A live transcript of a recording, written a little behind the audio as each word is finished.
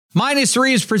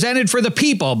-3 is presented for the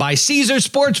people by Caesars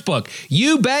Sportsbook.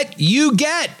 You bet, you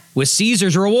get with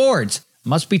Caesars Rewards.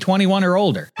 Must be 21 or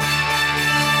older.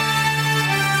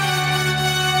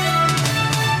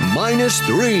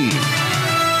 -3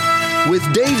 with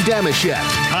Dave Damashek.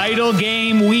 Title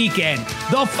game weekend.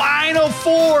 The Final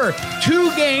Four.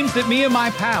 2 games that me and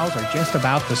my pals are just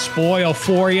about to spoil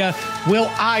for you.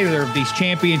 Will either of these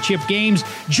championship games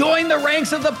join the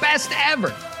ranks of the best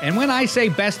ever? And when I say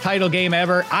best title game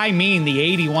ever, I mean the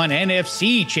 81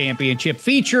 NFC Championship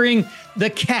featuring The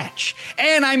Catch.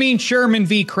 And I mean Sherman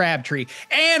v. Crabtree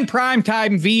and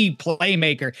Primetime v.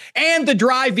 Playmaker and The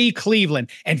Drive v.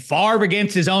 Cleveland. And Favre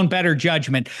against his own better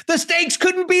judgment. The stakes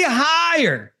couldn't be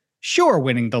higher. Sure,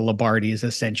 winning the Lombardi is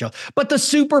essential, but the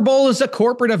Super Bowl is a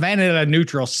corporate event at a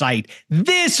neutral site.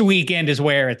 This weekend is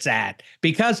where it's at,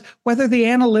 because whether the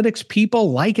analytics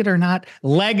people like it or not,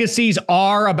 legacies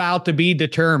are about to be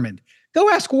determined.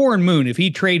 Go ask Warren Moon if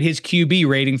he'd trade his QB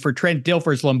rating for Trent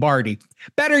Dilfer's Lombardi.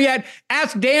 Better yet,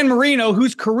 ask Dan Marino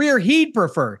whose career he'd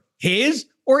prefer, his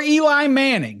or Eli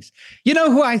Manning's. You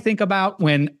know who I think about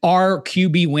when our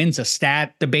QB wins a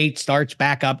stat debate starts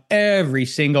back up every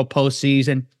single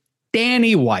postseason?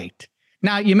 Danny White.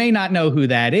 Now, you may not know who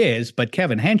that is, but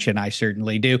Kevin Hench and I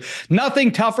certainly do.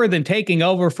 Nothing tougher than taking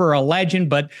over for a legend,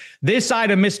 but this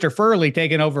side of Mr. Furley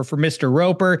taking over for Mr.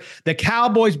 Roper, the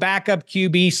Cowboys backup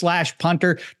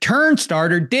QB/punter turned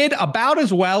starter, did about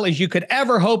as well as you could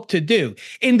ever hope to do.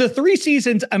 In the 3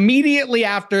 seasons immediately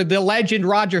after the legend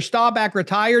Roger Staubach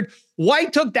retired,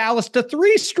 White took Dallas to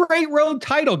 3 straight road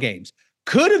title games.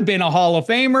 Could have been a Hall of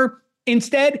Famer.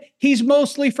 Instead, he's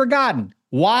mostly forgotten.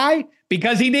 Why?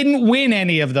 Because he didn't win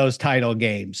any of those title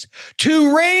games.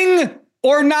 To ring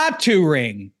or not to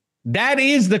ring? That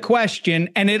is the question,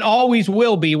 and it always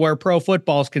will be where pro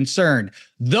football is concerned.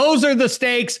 Those are the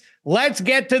stakes. Let's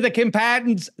get to the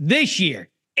combatants this year.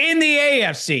 In the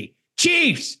AFC,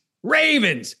 Chiefs,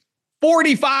 Ravens,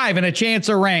 45 and a chance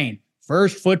of rain.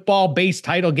 First football-based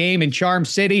title game in Charm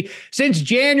City since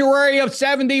January of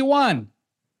 71.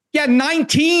 Yeah,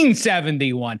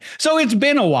 1971. So it's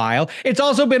been a while. It's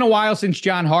also been a while since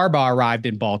John Harbaugh arrived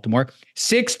in Baltimore.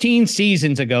 16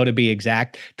 seasons ago, to be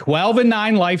exact.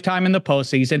 12-9 lifetime in the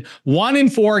postseason.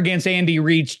 1-4 against Andy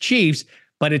Reid's Chiefs.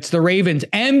 But it's the Ravens'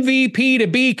 MVP to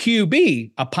be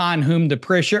QB upon whom the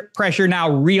pressure now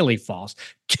really falls.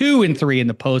 2-3 in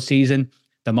the postseason.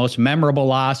 The most memorable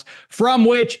loss from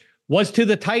which was to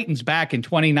the Titans back in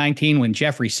 2019 when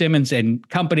Jeffrey Simmons and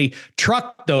company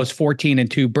trucked those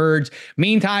 14-2 birds.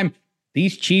 Meantime,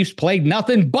 these Chiefs played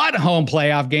nothing but home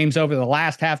playoff games over the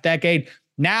last half decade.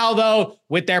 Now, though,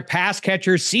 with their pass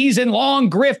catchers' season-long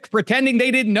grift pretending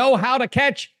they didn't know how to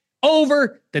catch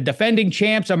over, the defending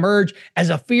champs emerge as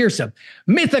a fearsome,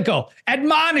 mythical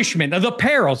admonishment of the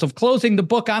perils of closing the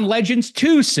book on legends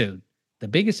too soon. The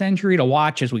biggest injury to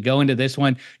watch as we go into this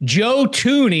one, Joe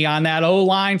Thuney on that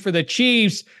O-line for the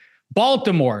Chiefs.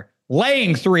 Baltimore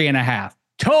laying 3.5.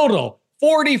 Total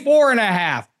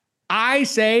 44.5. I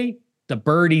say the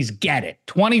Birdies get it.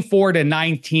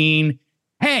 24-19.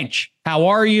 Hench, how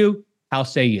are you? How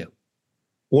say you?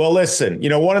 Well, listen,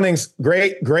 one of the things,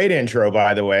 great intro,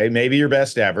 by the way, maybe your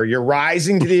best ever. You're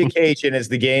rising to the occasion as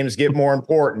the games get more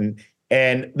important.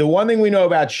 And the one thing we know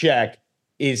about Shaq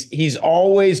is he's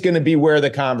always going to be where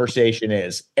the conversation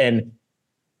is. And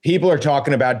people are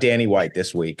talking about Danny White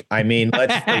this week. I mean,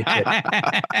 let's face it.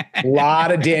 A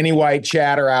lot of Danny White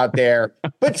chatter out there.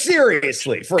 But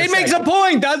seriously, it makes a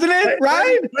point, doesn't it?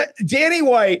 Right? Danny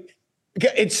White,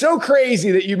 it's so crazy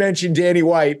that you mentioned Danny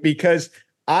White, because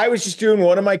I was just doing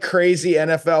one of my crazy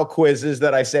NFL quizzes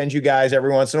that I send you guys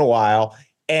every once in a while.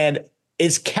 And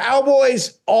it's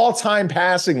Cowboys all-time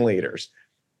passing leaders.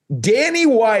 Danny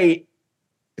White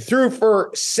threw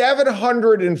for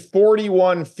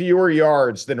 741 fewer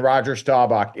yards than Roger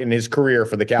Staubach in his career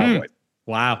for the Cowboys.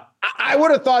 Wow. I would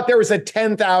have thought there was a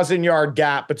 10,000-yard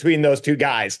gap between those two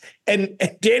guys. And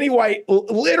Danny White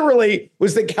literally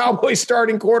was the Cowboys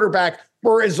starting quarterback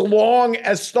for as long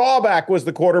as Staubach was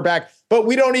the quarterback, but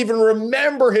we don't even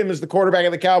remember him as the quarterback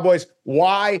of the Cowboys.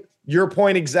 Why? Your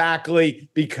point exactly,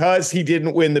 because he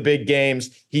didn't win the big games.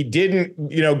 He didn't,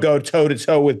 go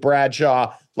toe-to-toe with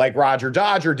Bradshaw like Roger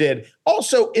Dodger did.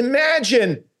 Also,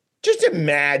 imagine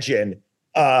 3rd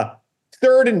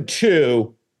and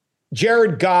 2,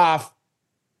 Jared Goff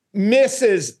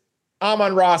misses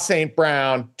Amon-Ra St.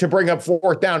 Brown to bring up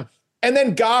 4th down. And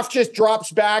then Goff just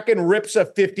drops back and rips a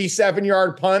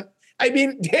 57-yard punt. I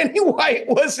mean, Danny White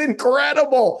was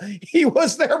incredible. He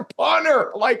was their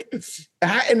punter.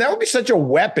 And that would be such a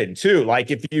weapon too.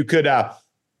 Like if you could,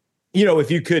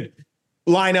 if you could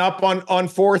line up on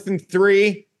 4th and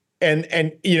 3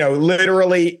 and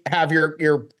literally have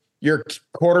your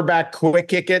quarterback quick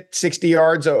kick it 60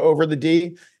 yards over the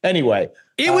D. Anyway,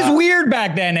 it was weird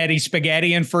back then, Eddie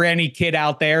Spaghetti. And for any kid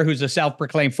out there who's a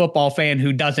self-proclaimed football fan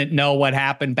who doesn't know what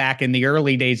happened back in the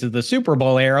early days of the Super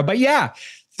Bowl era. But yeah,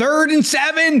 3rd and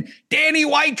 7, Danny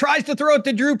White tries to throw it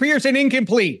to Drew Pearson,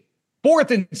 incomplete.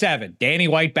 4th and 7, Danny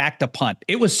White back to punt.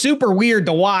 It was super weird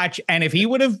to watch. And if he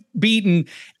would have beaten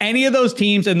any of those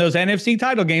teams in those NFC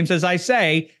title games, as I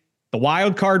say, the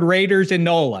wild card Raiders and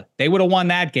NOLA, they would have won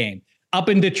that game. Up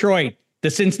in Detroit, the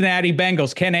Cincinnati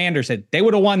Bengals, Ken Anderson, they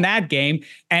would have won that game.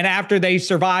 And after they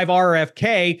survive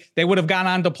RFK, they would have gone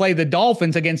on to play the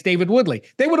Dolphins against David Woodley.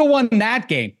 They would have won that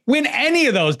game. Win any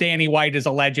of those, Danny White is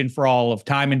a legend for all of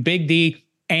time in Big D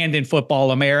and in football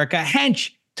America.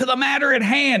 Hench, to the matter at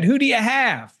hand, who do you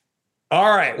have?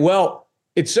 All right. Well,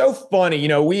 it's so funny.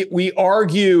 We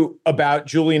argue about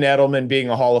Julian Edelman being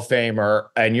a Hall of Famer,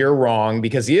 and you're wrong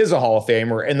because he is a Hall of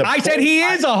Famer. And I said he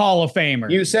is a Hall of Famer.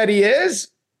 You said he is?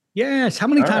 Yes. How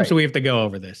many times do we have to go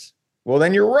over this? Well,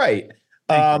 then you're right.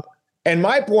 And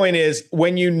my point is,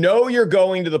 when you're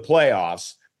going to the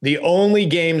playoffs, the only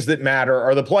games that matter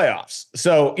are the playoffs.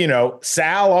 So,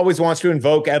 Sal always wants to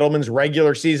invoke Edelman's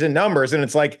regular season numbers. And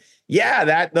it's like,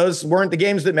 yeah, those weren't the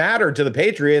games that mattered to the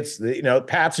Patriots.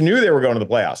 Pats knew they were going to the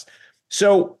playoffs.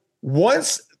 So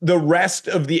once the rest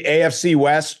of the AFC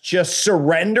West just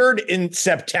surrendered in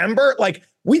September, like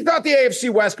we thought the AFC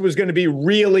West was going to be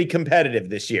really competitive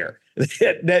this year,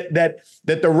 that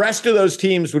the rest of those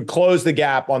teams would close the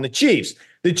gap on the Chiefs.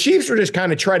 The Chiefs were just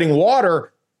kind of treading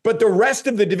water, but the rest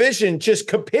of the division just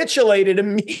capitulated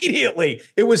immediately.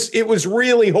 It was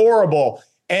really horrible.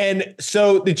 And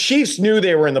so the Chiefs knew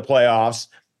they were in the playoffs.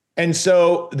 And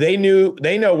so they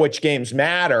know which games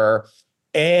matter.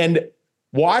 And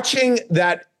watching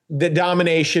the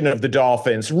domination of the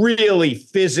Dolphins really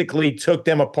physically took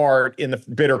them apart in the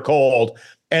bitter cold.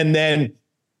 And then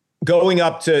going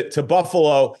up to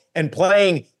Buffalo and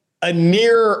playing a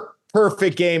near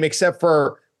perfect game, except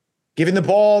for giving the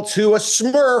ball to a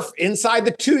Smurf inside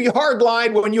the 2-yard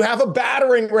line when you have a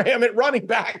battering ram at running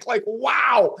back. Like,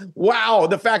 wow.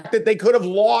 The fact that they could have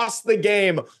lost the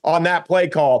game on that play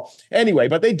call. Anyway,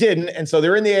 but they didn't. And so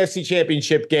they're in the AFC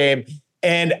Championship game.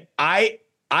 And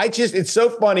it's so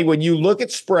funny when you look at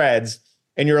spreads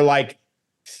and you're like,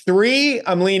 3,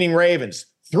 I'm leaning Ravens.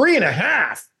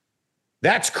 3.5.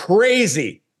 That's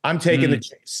crazy. I'm taking the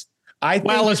Chiefs.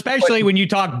 Especially when you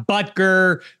talk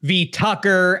Butker v.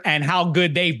 Tucker and how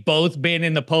good they've both been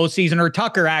in the postseason, or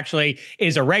Tucker actually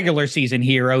is a regular season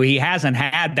hero. He hasn't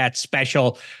had that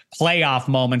special playoff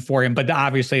moment for him, but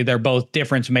obviously they're both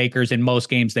difference makers in most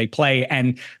games they play.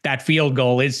 And that field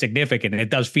goal is significant. It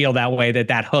does feel that way,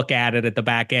 that hook added at the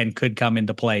back end could come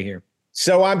into play here.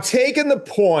 So I'm taking the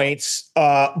points,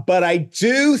 but I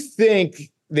do think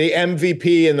the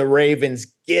MVP and the Ravens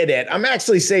get it. I'm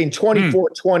actually saying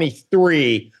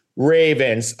 24-23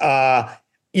 Ravens. That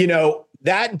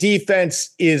defense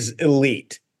is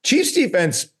elite. Chiefs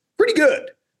defense, pretty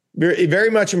good. Very, very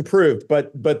much improved,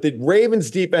 but the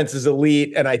Ravens defense is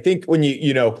elite. And I think when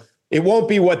it won't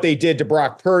be what they did to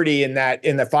Brock Purdy in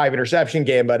the 5 interception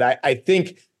game, but I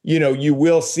think, you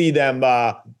will see them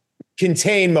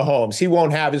contain Mahomes. He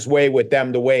won't have his way with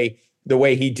them the way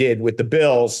he did with the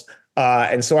Bills.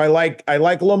 And so I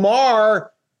like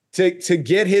Lamar to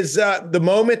get his the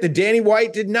moment that Danny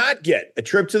White did not get, a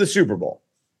trip to the Super Bowl.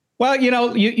 Well,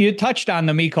 you touched on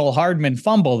the Mecole Hardman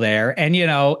fumble there, and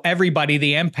everybody,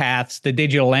 the empaths, the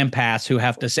digital empaths who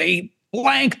have to say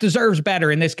blank deserves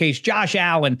better. In this case, Josh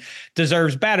Allen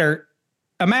deserves better.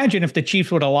 Imagine if the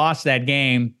Chiefs would have lost that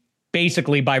game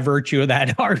basically by virtue of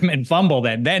that Hardman fumble,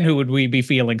 then who would we be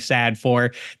feeling sad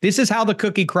for? This is how the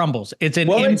cookie crumbles. It's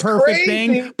an imperfect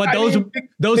thing, but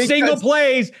those single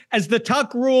plays, as the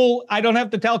Tuck rule, I don't have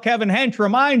to tell Kevin Hench,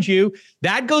 reminds you,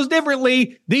 that goes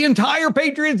differently. The entire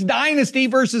Patriots dynasty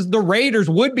versus the Raiders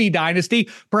would-be dynasty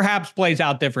perhaps plays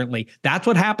out differently. That's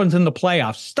what happens in the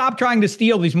playoffs. Stop trying to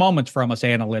steal these moments from us,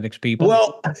 analytics people.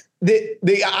 Well,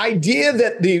 the idea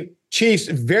that the Chiefs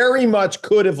very much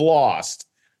could have lost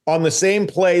on the same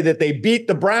play that they beat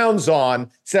the Browns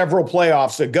on several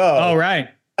playoffs ago. Oh, right.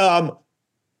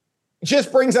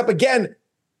 Just brings up again,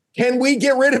 can we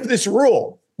get rid of this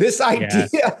rule? This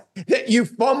idea that you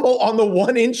fumble on the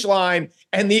 1-inch line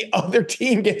and the other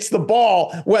team gets the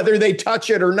ball, whether they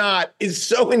touch it or not, is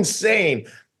so insane.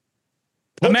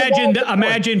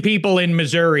 Imagine people in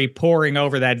Missouri poring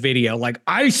over that video. Like,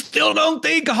 I still don't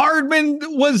think Hardman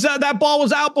was that ball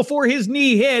was out before his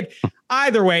knee hit.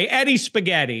 Either way, Eddie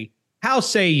Spaghetti, how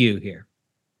say you here?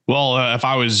 Well, if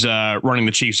I was running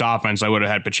the Chiefs offense, I would have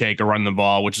had Pacheco run the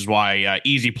ball, which is why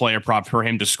easy player prop for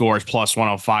him to score is plus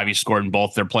 105. He scored in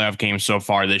both their playoff games so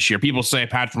far this year. People say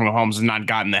Patrick Mahomes has not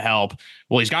gotten the help.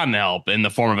 Well, he's gotten the help in the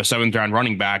form of a 7th-round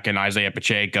running back in Isaiah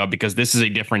Pacheco because this is a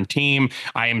different team.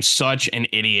 I am such an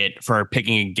idiot for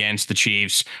picking against the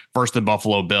Chiefs versus the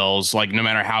Buffalo Bills. Like, no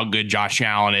matter how good Josh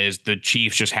Allen is, the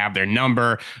Chiefs just have their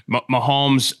number.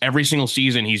 Mahomes, every single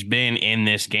season he's been in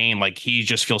this game, like, he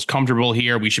just feels comfortable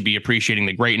here. We should be appreciating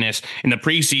the greatness. In the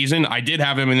preseason, I did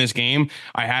have him in this game.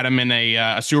 I had him in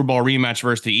a Super Bowl rematch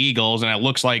versus the Eagles, and it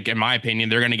looks like, in my opinion,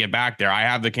 they're going to get back there. I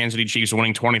have the Kansas City Chiefs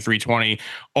winning 23-20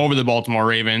 over the Baltimore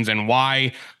Ravens. And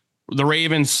why the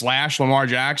Ravens / Lamar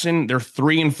Jackson, they're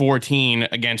 3-14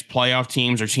 against playoff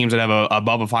teams or teams that have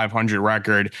above a 500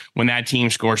 record. When that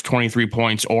team scores 23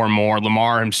 points or more,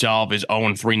 Lamar himself is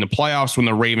 0-3 in the playoffs when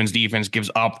the Ravens defense gives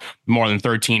up more than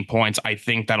 13 points. I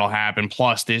think that'll happen.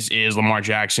 Plus, this is Lamar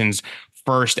Jackson's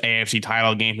first AFC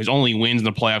title game. His only wins in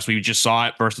the playoffs, we just saw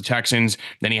it versus the Texans.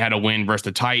 Then he had a win versus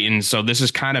the Titans. So this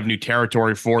is kind of new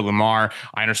territory for Lamar.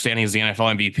 I understand he's the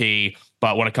NFL MVP,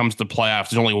 but when it comes to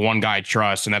playoffs, there's only one guy I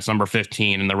trust, and that's number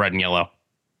 15 in the red and yellow.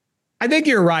 I think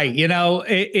you're right. You know,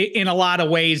 in a lot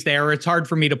of ways there, it's hard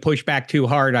for me to push back too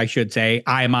hard, I should say.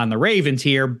 I'm on the Ravens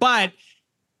here, but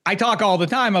I talk all the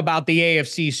time about the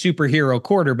AFC superhero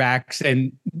quarterbacks,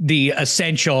 and the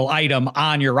essential item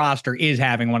on your roster is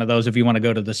having one of those if you want to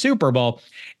go to the Super Bowl.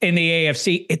 In the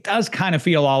AFC, it does kind of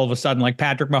feel all of a sudden like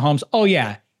Patrick Mahomes. Oh,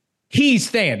 yeah,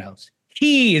 he's Thanos.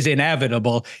 He is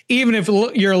inevitable. Even if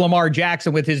you're Lamar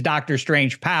Jackson with his Doctor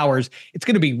Strange powers, it's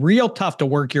going to be real tough to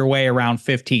work your way around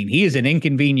 15. He is an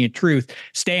inconvenient truth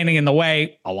standing in the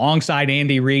way alongside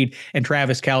Andy Reid and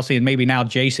Travis Kelce, and maybe now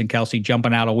Jason Kelce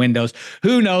jumping out of windows.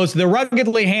 Who knows? The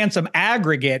ruggedly handsome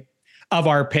aggregate of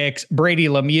our picks, Brady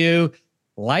Lemieux,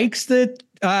 likes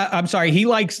he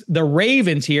likes the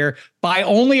Ravens here by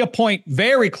only a point,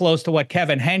 very close to what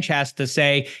Kevin Hench has to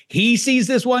say. He sees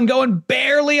this one going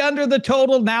barely under the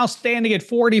total, now standing at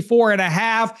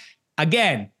 44.5.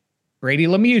 Again, Brady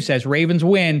Lemieux says Ravens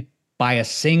win by a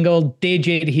single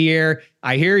digit here.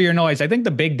 I hear your noise. I think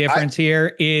the big difference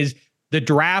here is the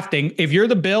drafting. If you're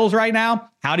the Bills right now,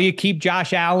 how do you keep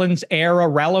Josh Allen's era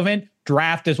relevant?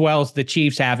 Draft as well as the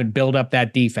Chiefs have and build up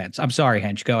that defense. I'm sorry,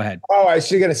 Hench, go ahead. Oh, I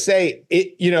was going to say,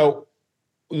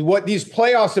 what these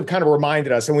playoffs have kind of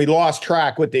reminded us, and we lost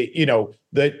track with the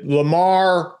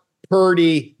Lamar,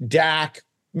 Purdy, Dak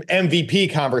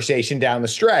MVP conversation down the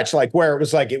stretch, like where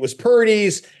it was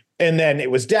Purdy's and then it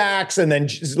was Dak's and then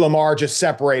Lamar just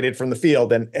separated from the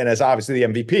field and as obviously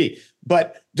the MVP.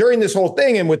 But during this whole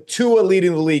thing, and with Tua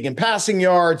leading the league in passing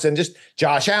yards and just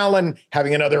Josh Allen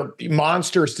having another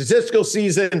monster statistical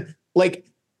season, like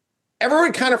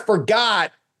everyone kind of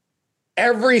forgot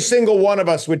every single one of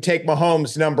us would take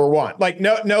Mahomes number one. Like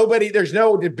nobody, there's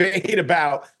no debate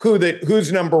about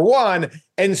who's number one.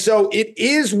 And so it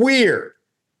is weird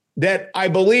that I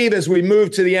believe as we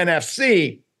move to the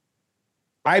NFC,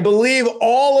 I believe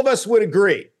all of us would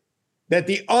agree that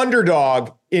the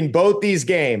underdog in both these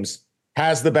games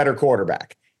has the better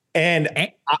quarterback. And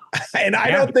I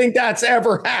don't think that's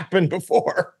ever happened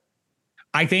before.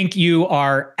 I think you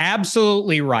are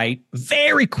absolutely right.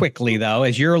 Very quickly, though,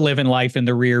 as you're living life in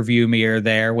the rear view mirror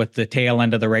there with the tail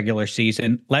end of the regular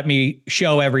season, let me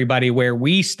show everybody where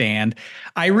we stand.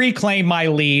 I reclaim my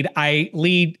lead. I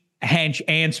lead Hench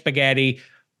and Spaghetti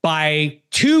by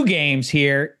 2 games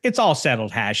here. It's all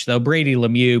settled hash, though. Brady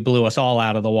Lemieux blew us all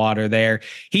out of the water there.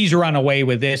 He's run away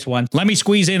with this one. Let me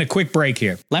squeeze in a quick break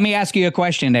here. Let me ask you a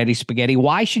question, Eddie Spaghetti.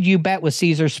 Why should you bet with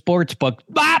Caesars Sportsbook?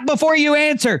 Before you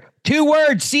answer, 2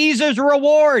 words, Caesars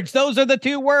Rewards. Those are the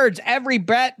 2 words. Every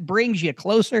bet brings you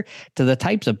closer to the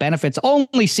types of benefits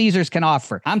only Caesars can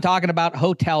offer. I'm talking about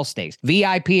hotel stays,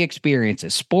 VIP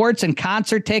experiences, sports and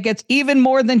concert tickets, even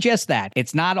more than just that.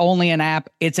 It's not only an app,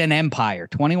 it's an empire.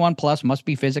 21 plus must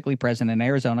be physically present in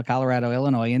Arizona, Colorado,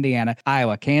 Illinois, Indiana,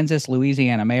 Iowa, Kansas,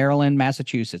 Louisiana, Maryland,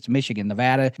 Massachusetts, Michigan,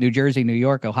 Nevada, New Jersey, New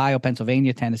York, Ohio,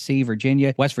 Pennsylvania, Tennessee,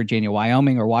 Virginia, West Virginia,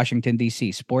 Wyoming, or Washington,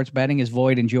 D.C. Sports betting is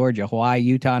void in Georgia, Hawaii,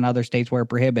 Utah, and other states where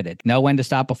prohibited. Know when to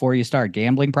stop before you start.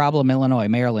 Gambling problem? Illinois,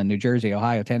 Maryland, New Jersey,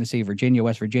 Ohio, Tennessee, Virginia,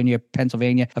 West Virginia,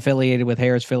 Pennsylvania, affiliated with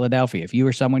Harris, Philadelphia. If you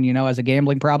or someone you know has a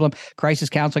gambling problem, crisis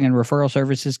counseling and referral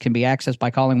services can be accessed by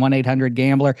calling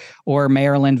 1-800-GAMBLER, or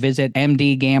Maryland, visit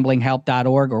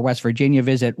mdgamblinghelp.org, or West Virginia,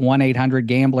 visit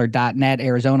 1-800-GAMBLER.net.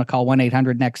 Arizona, call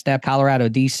 1-800-NEXT-STEP. Colorado,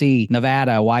 D.C.,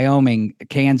 Nevada, Wyoming,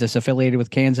 Kansas, affiliated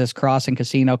with Kansas Crossing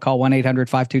Casino, call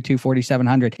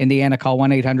 1-800-522-4700. Indiana, call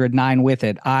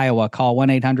 1-800-9-WITH-IT. Iowa, call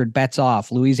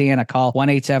 1-800-BETS-OFF. Louisiana, call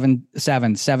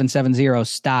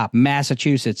 1-877-770-STOP.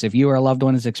 Massachusetts, if you or a loved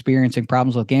one is experiencing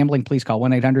problems with gambling, please call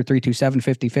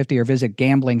 1-800-327-5050 or visit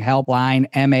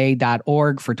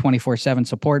gamblinghelplinema.org for 24/7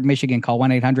 support. Michigan, call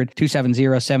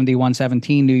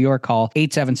 1-800-270-7117. New York, call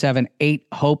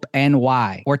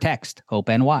 877-8-HOPE-NY or text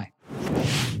HOPE-NY.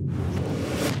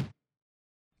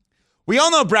 We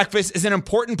all know breakfast is an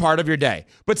important part of your day,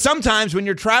 but sometimes when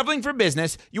you're traveling for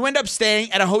business, you end up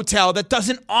staying at a hotel that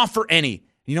doesn't offer any.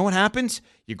 You know what happens?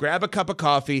 You grab a cup of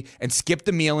coffee and skip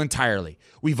the meal entirely.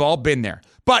 We've all been there.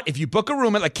 But if you book a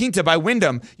room at La Quinta by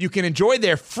Wyndham, you can enjoy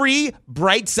their free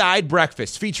Bright Side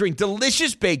breakfast featuring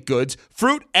delicious baked goods,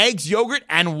 fruit, eggs, yogurt,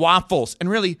 and waffles. And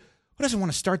really, who doesn't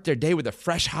want to start their day with a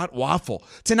fresh hot waffle?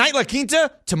 Tonight, La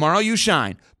Quinta, tomorrow you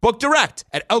shine. Book direct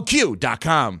at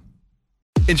lq.com.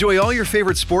 Enjoy all your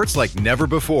favorite sports like never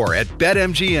before at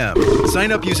BetMGM.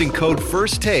 Sign up using code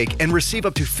FIRSTTAKE and receive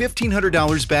up to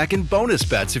 $1,500 back in bonus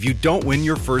bets if you don't win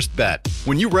your first bet.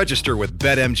 When you register with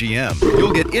BetMGM,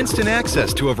 you'll get instant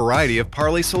access to a variety of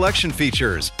parlay selection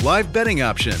features, live betting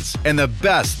options, and the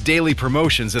best daily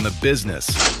promotions in the business.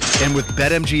 And with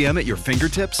BetMGM at your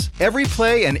fingertips, every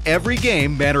play and every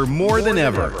game matter more than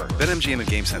ever. BetMGM and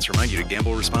GameSense remind you to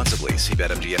gamble responsibly. See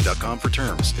BetMGM.com for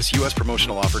terms. This U.S.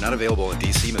 promotional offer not available in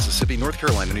D.C., Mississippi, North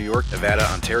Carolina, New York,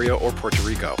 Nevada, Ontario, or Puerto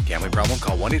Rico. Gambling problem?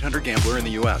 Call 1-800-GAMBLER in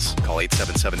the U.S. Call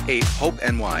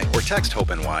 877-8-HOPE-NY or text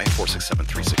HOPE-NY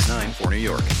 467-369 for New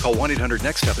York. Call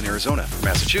 1-800-NEXT-STEP in Arizona. For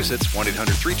Massachusetts,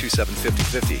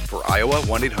 1-800-327-5050. For Iowa,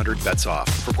 1-800-BETS-OFF.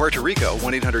 For Puerto Rico,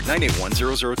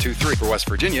 1-800-981-0023. For West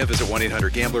Virginia, visit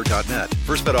 1-800-GAMBLER.net.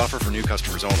 First bet offer for new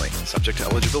customers only. Subject to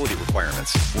eligibility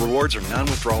requirements. Rewards are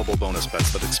non-withdrawable bonus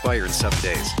bets that expire in 7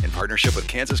 days. In partnership with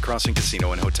Kansas Crossing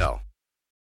Casino and Hotel.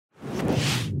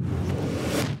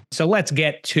 So let's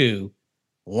get to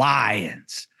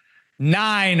Lions,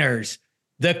 Niners.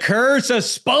 The curse of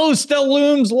Sposta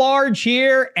looms large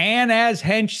here. And as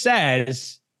Hench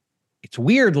says, it's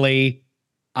weirdly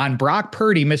on Brock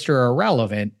Purdy, Mr.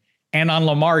 Irrelevant, and on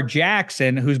Lamar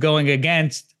Jackson, who's going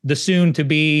against the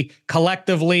soon-to-be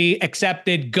collectively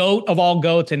accepted GOAT of all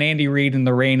GOATs and Andy Reid and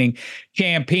the reigning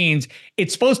champions.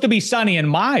 It's supposed to be sunny and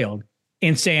mild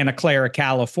in Santa Clara,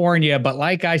 California. But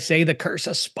like I say, the curse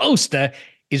of Sposta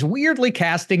is weirdly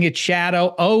casting its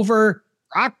shadow over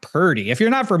Brock Purdy. If you're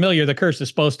not familiar, the curse of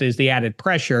Sposta is the added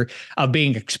pressure of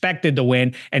being expected to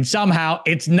win. And somehow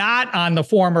it's not on the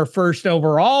former first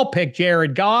overall pick,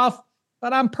 Jared Goff,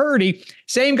 but on Purdy.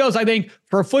 Same goes, I think,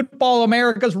 for Football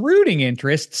America's rooting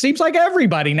interest. Seems like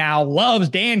everybody now loves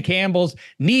Dan Campbell's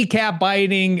kneecap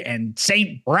biting and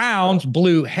St. Brown's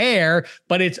blue hair,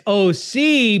 but it's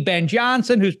OC Ben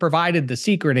Johnson who's provided the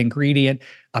secret ingredient,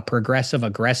 a progressive,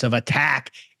 aggressive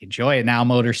attack. Enjoy it now,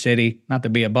 Motor City. Not to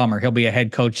be a bummer. He'll be a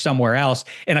head coach somewhere else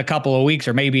in a couple of weeks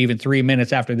or maybe even 3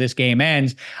 minutes after this game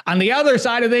ends. On the other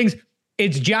side of things,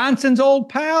 it's Johnson's old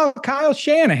pal, Kyle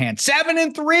Shanahan,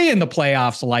 7-3 in the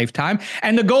playoffs lifetime,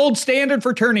 and the gold standard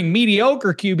for turning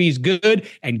mediocre QBs good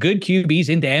and good QBs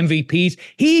into MVPs.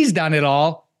 He's done it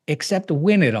all except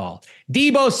win it all.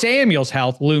 Deebo Samuel's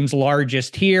health looms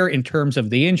largest here in terms of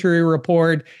the injury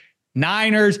report.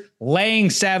 Niners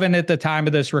laying 7 at the time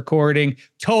of this recording,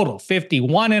 total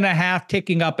 51.5,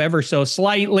 ticking up ever so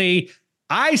slightly.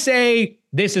 I say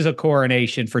this is a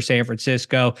coronation for San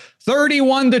Francisco.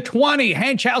 31-20.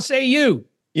 Hench, how say you?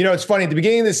 You know, it's funny. At the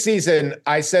beginning of the season,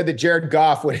 I said that Jared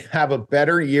Goff would have a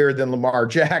better year than Lamar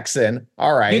Jackson.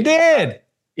 All right. You did.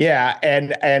 Yeah.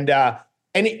 And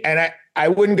I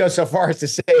wouldn't go so far as to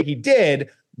say he did,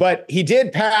 but he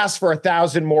did pass for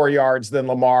 1,000 more yards than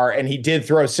Lamar, and he did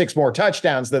throw 6 more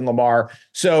touchdowns than Lamar.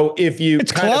 So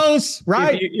it's close,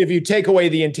 right? If you take away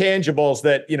the intangibles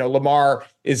that, you know, Lamar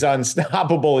is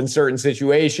unstoppable in certain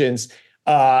situations,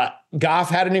 Goff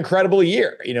had an incredible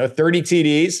year, 30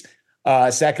 TDs,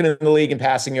 second in the league in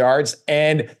passing yards.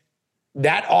 And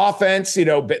that offense,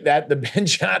 that the Ben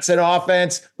Johnson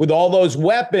offense with all those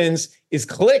weapons is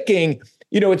clicking.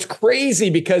 It's crazy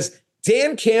because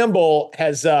Dan Campbell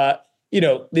has, the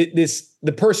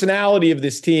personality of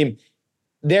this team.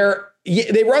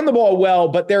 They run the ball well,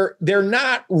 but they're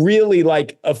not really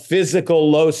like a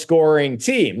physical, low scoring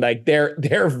team. Like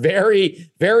they're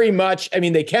very, very much. I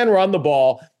mean, they can run the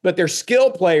ball, but they're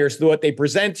skill players. What they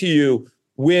present to you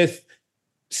with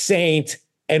Saint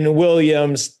and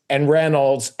Williams and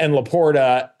Reynolds and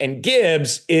Laporta and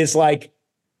Gibbs is like,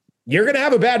 you're going to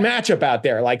have a bad matchup out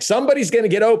there. Like somebody's going to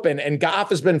get open, and Goff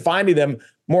has been finding them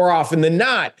more often than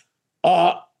not.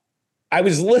 I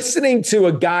was listening to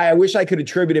a guy, I wish I could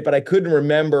attribute it, but I couldn't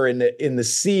remember in the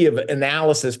sea of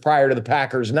analysis prior to the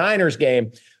Packers-Niners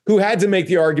game, who had to make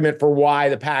the argument for why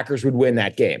the Packers would win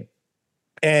that game.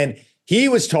 And he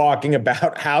was talking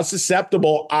about how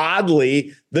susceptible,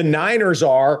 oddly, the Niners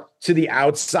are to the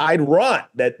outside run,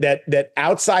 that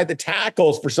outside the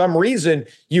tackles, for some reason,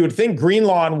 you would think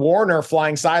Greenlaw and Warner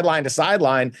flying sideline to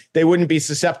sideline, they wouldn't be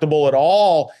susceptible at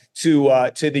all to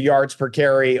the yards per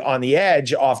carry on the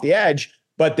edge, off the edge,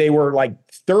 but they were like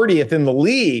 30th in the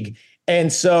league.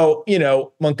 And so,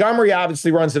 Montgomery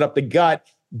obviously runs it up the gut.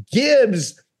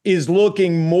 Gibbs is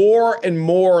looking more and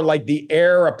more like the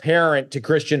heir apparent to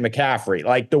Christian McCaffrey.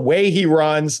 Like the way he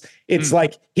runs, it's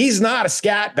like he's not a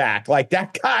scat back. Like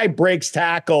that guy breaks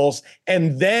tackles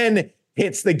and then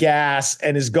hits the gas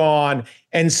and is gone.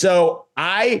 And so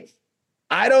I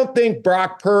don't think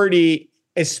Brock Purdy,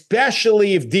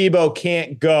 especially if Debo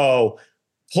can't go,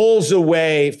 pulls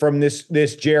away from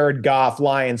this Jared Goff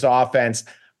Lions offense.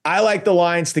 I like the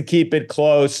Lions to keep it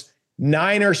close.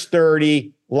 Niners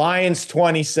 30, Lions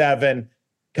 27,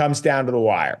 comes down to the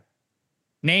wire.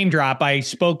 Name drop. I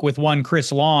spoke with one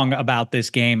Chris Long about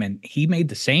this game, and he made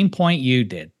the same point you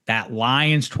did. That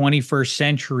Lions 21st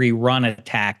century run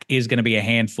attack is going to be a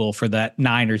handful for the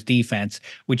Niners defense,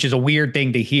 which is a weird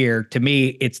thing to hear. To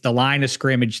me, it's the line of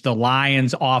scrimmage, the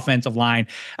Lions offensive line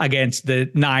against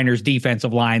the Niners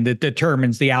defensive line that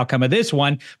determines the outcome of this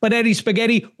one. But Eddie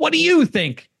Spaghetti, what do you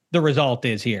think the result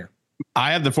is here?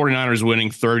 I have the 49ers winning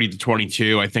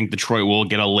 30-22. I think Detroit will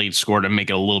get a late score to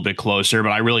make it a little bit closer, but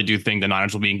I really do think the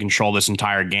Niners will be in control this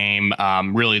entire game.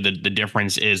 Really, the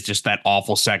difference is just that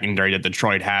awful secondary that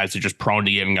Detroit has. They're just prone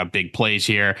to giving up big plays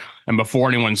here. And before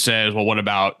anyone says, well, what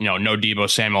about, no Deebo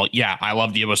Samuel? Yeah, I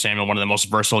love Deebo Samuel, one of the most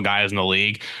versatile guys in the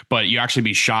league, but you actually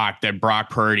be shocked that Brock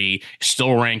Purdy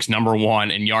still ranks number one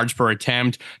in yards per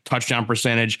attempt, touchdown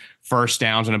percentage, first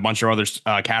downs, and a bunch of other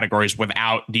categories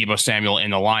without Deebo Samuel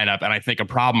in the lineup. And I think a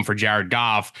problem for Jared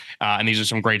Goff, and these are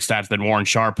some great stats that Warren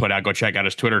Sharp put out. Go check out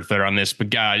his Twitter thread on this.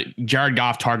 But Jared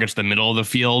Goff targets the middle of the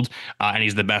field, and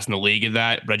he's the best in the league at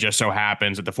that. But it just so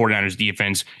happens that the 49ers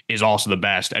defense is also the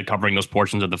best at covering those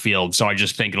portions of the field. So I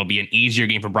just think it'll be an easier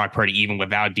game for Brock Purdy, even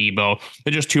without Deebo.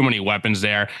 There's just too many weapons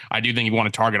there. I do think you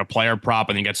want to target a player prop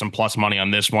and then get some plus money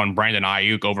on this one. Brandon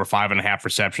Ayuk over 5.5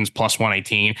 receptions, plus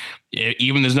 118.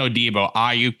 Even there's no Deebo,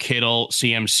 Ayuk, Kittle,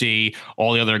 CMC,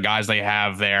 all the other guys they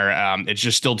have there. It's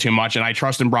just still too much. And I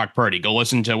trust in Brock Purdy. Go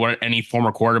listen to what any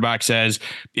former quarterback says.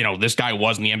 This guy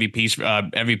was in the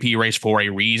MVP race for a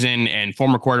reason. And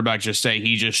former quarterbacks just say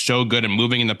he's just so good at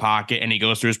moving in the pocket and he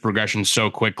goes through his progression so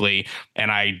quickly.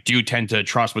 And I do tend to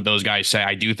trust what those guys say.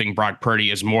 I do think Brock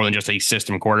Purdy is more than just a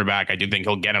system quarterback. I do think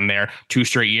he'll get him there 2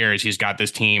 straight years. He's got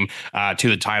this team to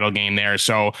the title game there.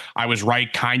 So I was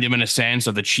right kind of in a sense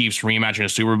of the Chiefs rematch in a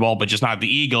Super Bowl, but just not the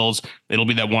Eagles. It'll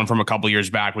be that one from a couple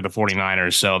years back with the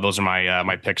 49ers. So those are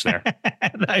my picks there.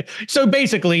 So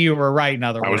basically you were right. In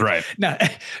other words, I was right. Now,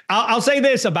 I'll say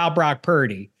this about Brock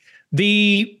Purdy.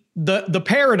 The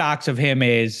paradox of him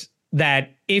is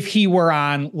that if he were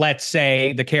on, let's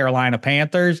say, the Carolina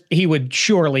Panthers, he would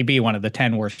surely be one of the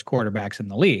 10 worst quarterbacks in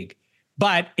the league.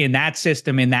 But in that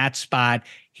system, in that spot,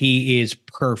 he is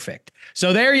perfect.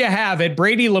 So there you have it.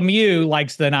 Brady Lemieux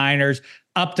likes the Niners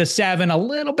up to 7, a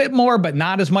little bit more, but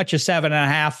not as much as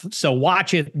 7.5. So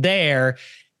watch it there.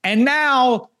 And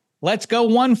now let's go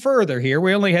one further here.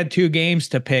 We only had 2 games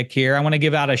to pick here. I want to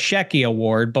give out a Shecky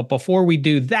Award. But before we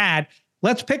do that,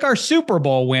 let's pick our Super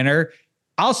Bowl winner.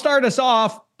 I'll start us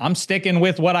off. I'm sticking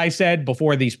with what I said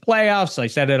before these playoffs. I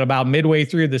said it about midway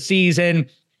through the season.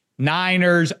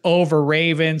 Niners over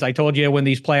Ravens. I told you when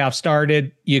these playoffs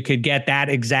started, you could get that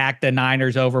exact, the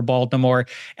Niners over Baltimore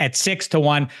at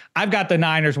 6-1. I've got the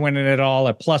Niners winning it all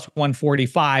at plus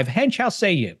 145. Hench, how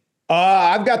say you?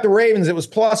 I've got the Ravens. It was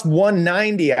plus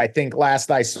 190, I think, last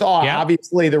I saw. Yeah.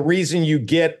 Obviously, the reason you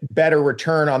get better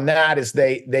return on that is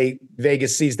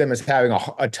Vegas sees them as having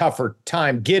a tougher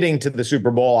time getting to the Super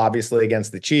Bowl, obviously,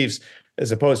 against the Chiefs,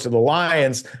 as opposed to the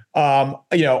Lions.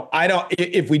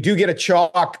 If we do get a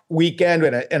chalk weekend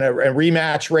and a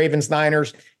rematch,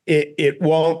 Ravens-Niners, it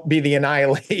won't be the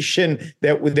annihilation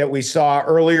that we saw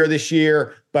earlier this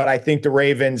year. But I think the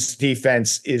Ravens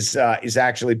defense is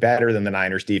actually better than the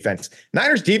Niners defense.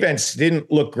 Niners defense didn't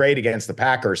look great against the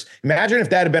Packers. Imagine if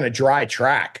that had been a dry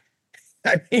track.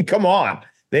 I mean, come on.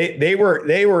 They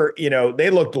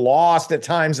looked lost at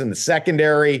times in the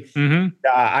secondary. Mm-hmm.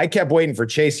 I kept waiting for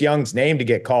Chase Young's name to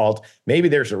get called. Maybe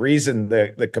there's a reason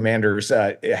the Commanders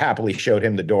happily showed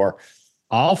him the door.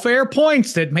 All fair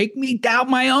points that make me doubt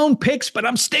my own picks, but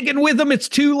I'm sticking with them. It's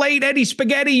too late. Eddie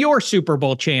Spaghetti, your Super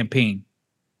Bowl champion.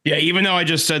 Yeah, even though I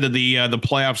just said that the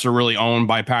playoffs are really owned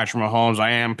by Patrick Mahomes, I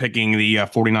am picking the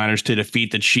 49ers to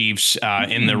defeat the Chiefs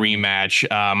in the rematch.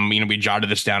 We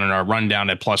jotted this down in our rundown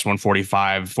at plus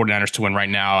 145. 49ers to win right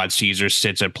now at Caesars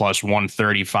sits at plus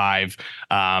 135.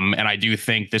 And I do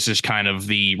think this is kind of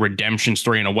the redemption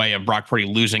story in a way of Brock Purdy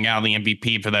losing out on the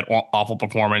MVP for that awful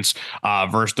performance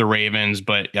versus the Ravens.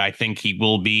 But I think he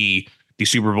will be the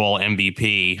Super Bowl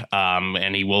MVP,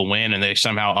 and he will win, and they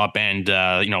somehow upend,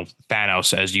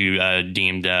 Thanos, as you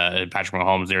deemed Patrick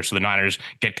Mahomes there. So the Niners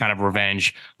get kind of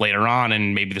revenge later on,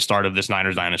 and maybe the start of this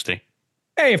Niners dynasty.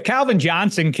 Hey, if Calvin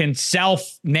Johnson can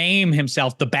self-name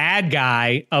himself the bad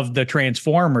guy of the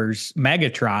Transformers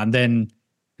Megatron, then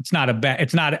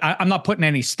I'm not putting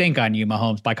any stink on you,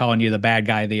 Mahomes, by calling you the bad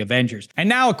guy of the Avengers. And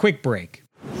now a quick break.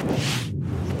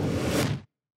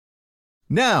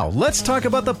 Now, let's talk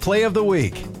about the play of the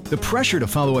week. The pressure to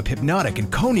follow up Hypnotic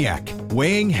and Cognac,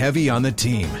 weighing heavy on the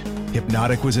team.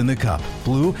 Hypnotic was in the cup,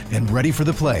 blue, and ready for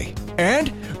the play.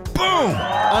 And boom!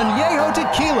 Añejo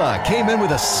Tequila came in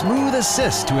with a smooth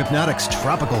assist to Hypnotic's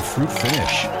tropical fruit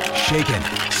finish. Shaken,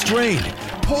 strained,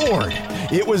 poured.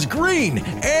 It was green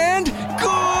and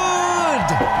good!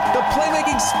 The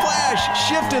playmaking splash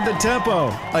shifted the tempo.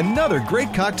 Another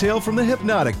great cocktail from the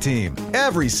Hypnotic team.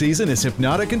 Every season is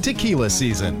Hypnotic and Tequila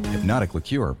season. Hypnotic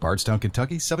Liqueur, Bardstown,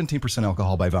 Kentucky, 17%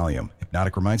 alcohol by volume.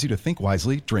 Hypnotic reminds you to think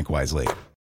wisely, drink wisely.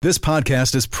 This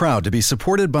podcast is proud to be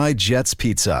supported by Jets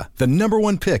Pizza, the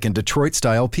 #1 pick in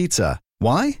Detroit-style pizza.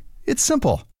 Why? It's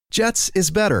simple. Jets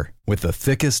is better. With the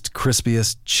thickest,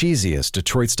 crispiest, cheesiest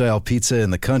Detroit-style pizza in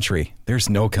the country, there's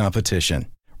no competition.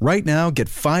 Right now, get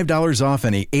 $5 off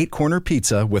any 8-corner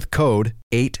pizza with code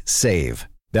 8SAVE.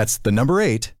 That's the number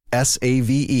 8,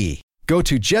 S-A-V-E. Go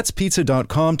to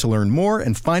jetspizza.com to learn more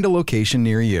and find a location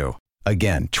near you.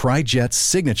 Again, try Jet's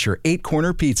signature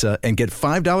 8-corner pizza and get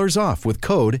 $5 off with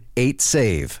code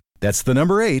 8SAVE. That's the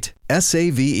number 8,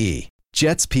 S-A-V-E.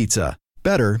 Jet's Pizza.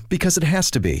 Better because it has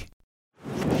to be.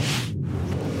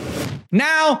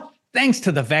 Now, thanks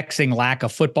to the vexing lack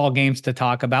of football games to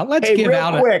talk about, let's give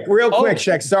out real quick,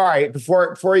 Shaq. Sorry,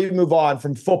 before you move on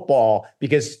from football,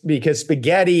 because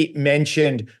Spaghetti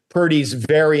mentioned Purdy's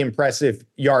very impressive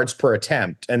yards per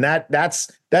attempt, and that's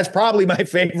probably my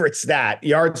favorite stat: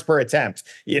 yards per attempt.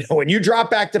 When you drop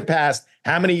back to pass,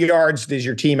 how many yards does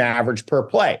your team average per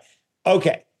play?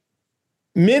 Okay,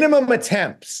 minimum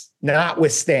attempts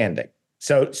notwithstanding.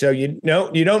 So you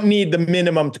don't need the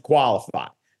minimum to qualify.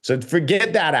 So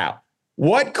forget that out.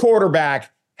 What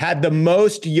quarterback had the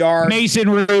most yards? Mason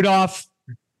Rudolph.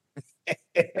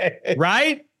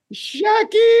 Right?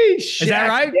 Shaq. Is that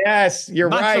right? Yes, you're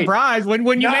Not right. surprised.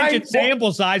 When you mentioned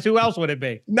sample size, who else would it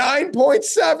be?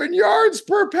 9.7 yards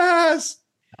per pass.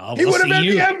 He would have been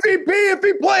the MVP if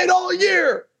he played all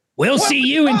year. We'll see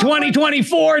you in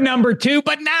 2024, number 2.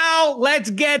 But now let's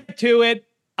get to it.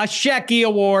 A Shecky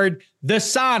Award, the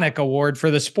Sonic Award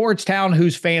for the sports town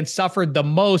whose fans suffered the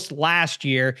most last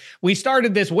year. We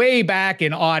started this way back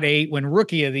in Odd 8 when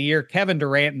Rookie of the Year Kevin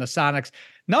Durant and the Sonics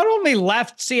not only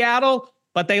left Seattle,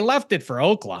 but they left it for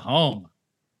Oklahoma.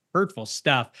 Hurtful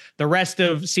stuff. The rest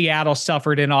of Seattle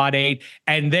suffered in Odd 8,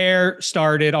 and there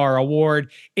started our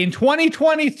award. In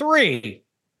 2023,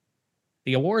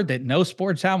 the award that no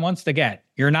sports town wants to get.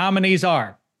 Your nominees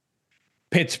are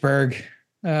Pittsburgh.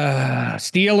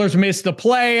 Steelers missed the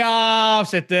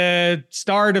playoffs at the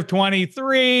start of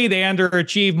 23. They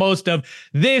underachieved most of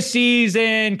this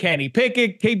season. Kenny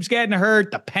Pickett keeps getting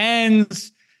hurt. The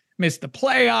Pens missed the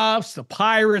playoffs. The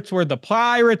Pirates were the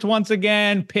Pirates once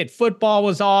again. Pitt football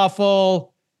was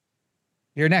awful.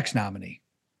 Your next nominee,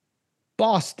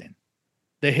 Boston.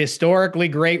 The historically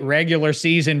great regular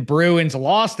season Bruins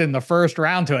lost in the first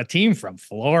round to a team from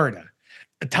Florida.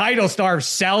 The title-starved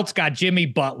Celts got Jimmy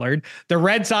Butlered. The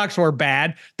Red Sox were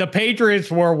bad. The Patriots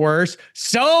were worse.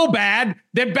 So bad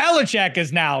that Belichick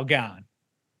is now gone.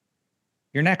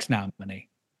 Your next nominee,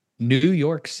 New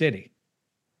York City.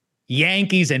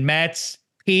 Yankees and Mets,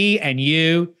 P and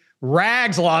U.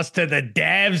 Rags lost to the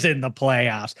Devs in the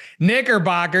playoffs.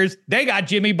 Knickerbockers, they got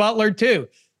Jimmy Butler too.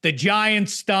 The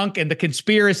Giants stunk, and the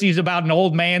conspiracies about an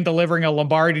old man delivering a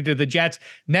Lombardi to the Jets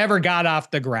never got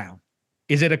off the ground.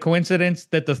 Is it a coincidence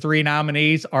that the 3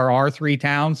 nominees are our 3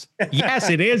 towns? Yes,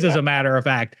 it is, as a matter of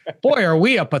fact. Boy, are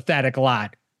we a pathetic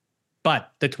lot.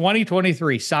 But the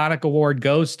 2023 Sonic Award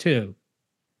goes to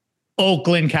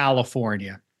Oakland,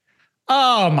 California.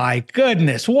 Oh, my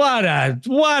goodness. What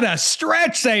a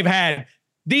stretch they've had.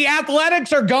 The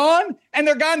Athletics are gone, and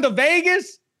they're gone to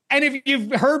Vegas. And if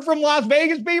you've heard from Las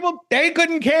Vegas people, they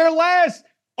couldn't care less.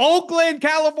 Oakland,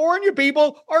 California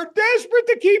people are desperate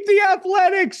to keep the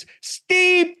Athletics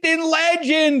steeped in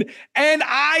legend and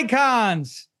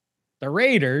icons. The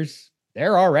Raiders,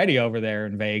 they're already over there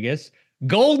in Vegas.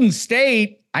 Golden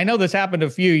State, I know this happened a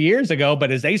few years ago,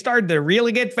 but as they started to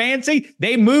really get fancy,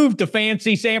 they moved to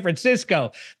fancy San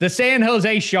Francisco. The San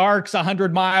Jose Sharks,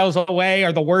 100 miles away,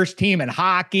 are the worst team in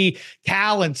hockey.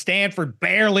 Cal and Stanford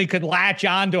barely could latch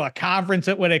on to a conference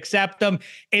that would accept them.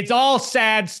 It's all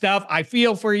sad stuff. I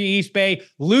feel for you, East Bay.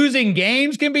 Losing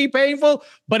games can be painful,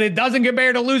 but it doesn't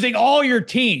compare to losing all your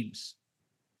teams.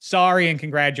 Sorry, and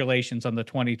congratulations on the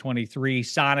 2023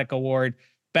 Sonic Award.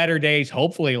 Better days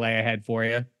hopefully lay ahead for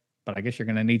you, but I guess you're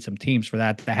going to need some teams for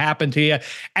that to happen to you.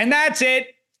 And that's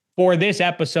it for this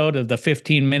episode of the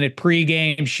 15-minute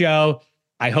pregame show.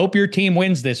 I hope your team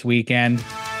wins this weekend.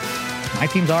 My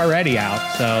team's already out,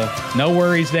 so no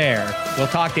worries there. We'll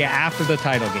talk to you after the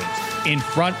title games in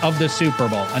front of the Super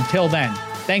Bowl. Until then,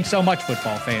 thanks so much,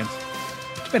 football fans.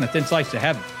 It's been a thin slice of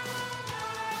heaven.